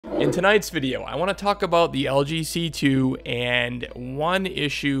In tonight's video, I want to talk about the LG C2 and one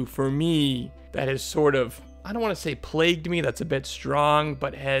issue for me that has sort of, I don't want to say plagued me, that's a bit strong,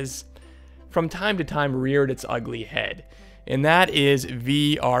 but has from time to time reared its ugly head. And that is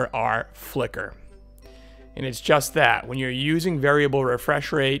VRR flicker. And it's just that, when you're using variable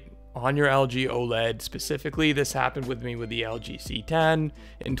refresh rate on your LG OLED, specifically this happened with me with the LG C10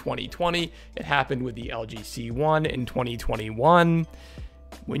 in 2020, it happened with the LG C1 in 2021.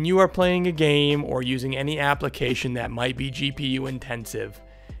 When you are playing a game or using any application that might be GPU intensive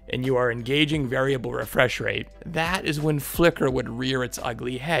and you are engaging variable refresh rate, that is when flicker would rear its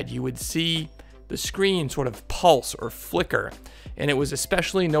ugly head. You would see the screen sort of pulse or flicker, and it was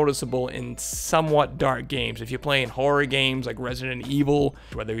especially noticeable in somewhat dark games. If you're playing horror games like Resident Evil,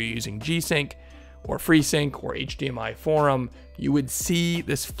 whether you're using G-Sync or FreeSync or HDMI Forum, you would see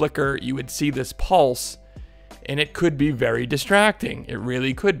this flicker, you would see this pulse, and it could be very distracting. It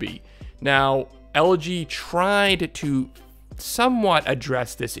really could be. Now, LG tried to somewhat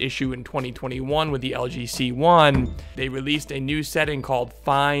address this issue in 2021 with the LG C1. They released a new setting called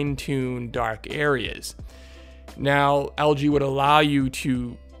fine-tune dark areas. Now, LG would allow you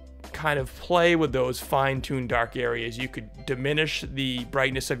to kind of play with those fine-tuned dark areas. You could diminish the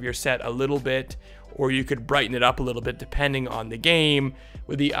brightness of your set a little bit, or you could brighten it up a little bit depending on the game,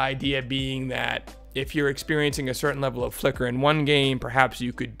 with the idea being that if you're experiencing a certain level of flicker in one game, perhaps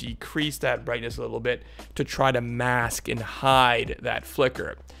you could decrease that brightness a little bit to try to mask and hide that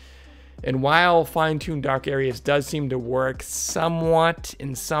flicker. And while fine-tuned dark areas does seem to work somewhat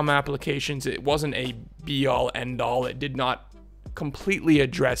in some applications, it wasn't a be-all, end-all. It did not completely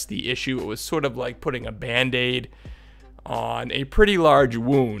address the issue. It was sort of like putting a Band-Aid on a pretty large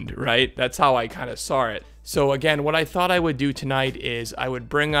wound, right? That's how I kind of saw it. So again, what I thought I would do tonight is I would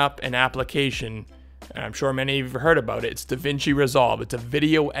bring up an application, and I'm sure many of you have heard about it. It's Davinci Resolve. It's a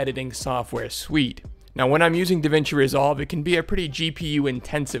video editing software suite. Now, when I'm using Davinci Resolve, it can be a pretty GPU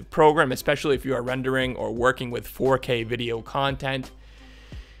intensive program, especially if you are rendering or working with 4K video content.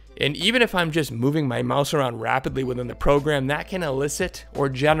 And even if I'm just moving my mouse around rapidly within the program, that can elicit or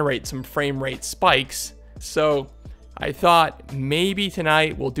generate some frame rate spikes. So I thought maybe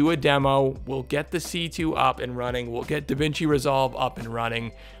tonight we'll do a demo, we'll get the C2 up and running, we'll get Davinci Resolve up and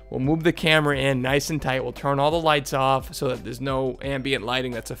running, we'll move the camera in nice and tight, we'll turn all the lights off so that there's no ambient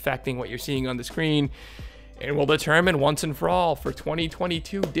lighting that's affecting what you're seeing on the screen, and we'll determine once and for all for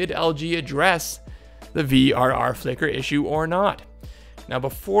 2022, did LG address the VRR flicker issue or not? Now,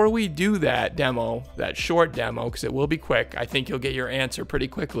 before we do that demo, that short demo, because it will be quick, I think you'll get your answer pretty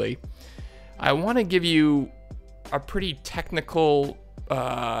quickly, I want to give you a pretty technical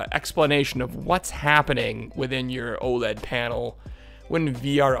explanation of what's happening within your OLED panel when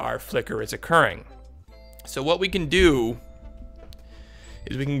VRR flicker is occurring. So what we can do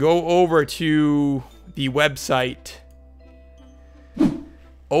is we can go over to the website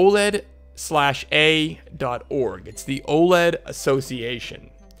OLED/A.org. It's the OLED Association.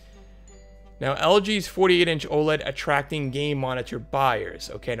 Now, LG's 48-inch OLED attracting game monitor buyers.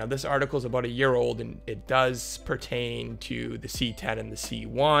 Okay, now this article is about a year old and it does pertain to the C10 and the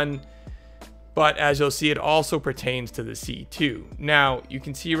C1, but as you'll see, it also pertains to the C2. Now, you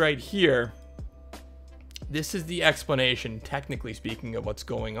can see right here, this is the explanation, technically speaking, of what's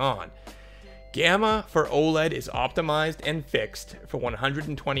going on. Gamma for OLED is optimized and fixed for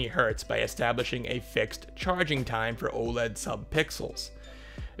 120 Hz by establishing a fixed charging time for OLED subpixels.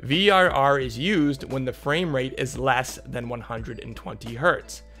 VRR is used when the frame rate is less than 120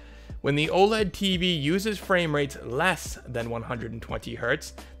 Hz. When the OLED TV uses frame rates less than 120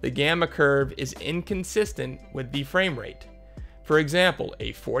 Hz, the gamma curve is inconsistent with the frame rate. For example,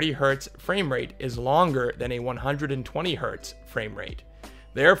 a 40 Hz frame rate is longer than a 120 Hz frame rate.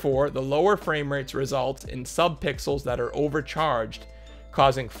 Therefore, the lower frame rates result in subpixels that are overcharged,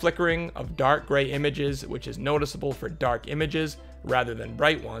 causing flickering of dark gray images, which is noticeable for dark images rather than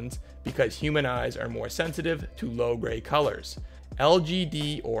bright ones, because human eyes are more sensitive to low gray colors.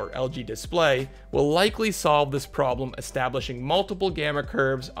 LGD, or LG Display, will likely solve this problem, establishing multiple gamma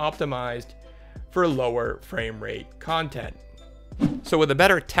curves optimized for lower frame rate content. So with a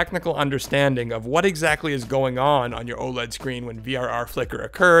better technical understanding of what exactly is going on your OLED screen when VRR flicker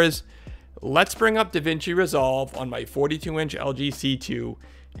occurs, let's bring up Davinci Resolve on my 42-inch LG C2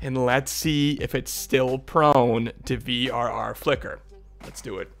 and let's see if it's still prone to VRR flicker. Let's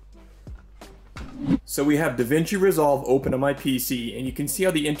do it. So we have Davinci Resolve open on my PC, and you can see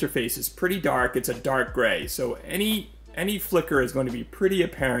how the interface is pretty dark. It's a dark gray, so any flicker is going to be pretty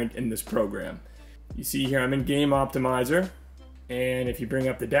apparent in this program. You see here I'm in Game Optimizer, and if you bring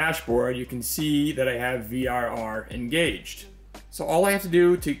up the dashboard, you can see that I have VRR engaged. So all I have to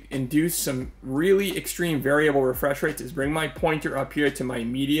do to induce some really extreme variable refresh rates is bring my pointer up here to my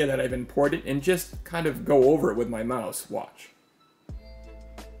media that I've imported and just kind of go over it with my mouse. Watch.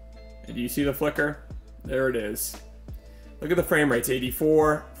 And do you see the flicker? There it is. Look at the frame rates,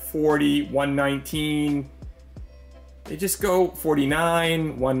 84, 40, 119. They just go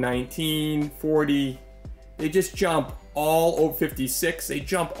 49, 119, 40. They just jump all over 56. They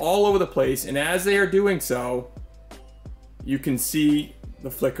jump all over the place, and as they are doing so, you can see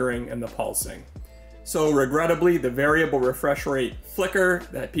the flickering and the pulsing. So regrettably, the variable refresh rate flicker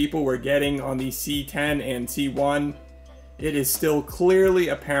that people were getting on the C10 and C1, it is still clearly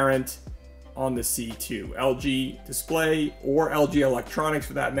apparent on the C2. LG Display, or LG Electronics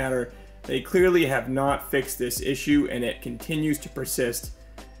for that matter, they clearly have not fixed this issue, and it continues to persist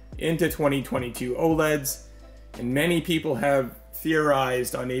into 2022 OLEDs. And many people have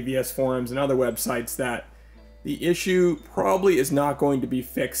theorized on AVS forums and other websites that the issue probably is not going to be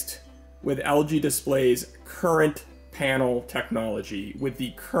fixed with LG Display's current panel technology. With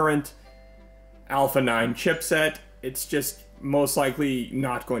the current Alpha 9 chipset, it's just most likely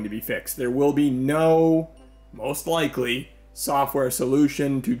not going to be fixed. There will be no, most likely, software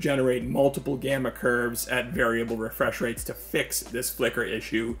solution to generate multiple gamma curves at variable refresh rates to fix this flicker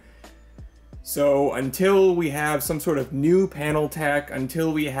issue. So until we have some sort of new panel tech,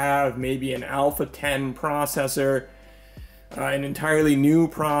 until we have maybe an Alpha 10 processor, an entirely new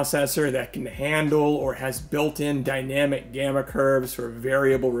processor that can handle or has built-in dynamic gamma curves for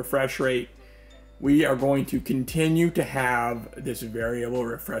variable refresh rate, we are going to continue to have this variable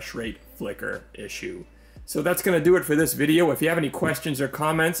refresh rate flicker issue. So that's going to do it for this video. If you have any questions or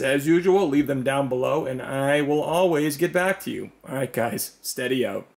comments, as usual, leave them down below and I will always get back to you. All right, guys, steady out.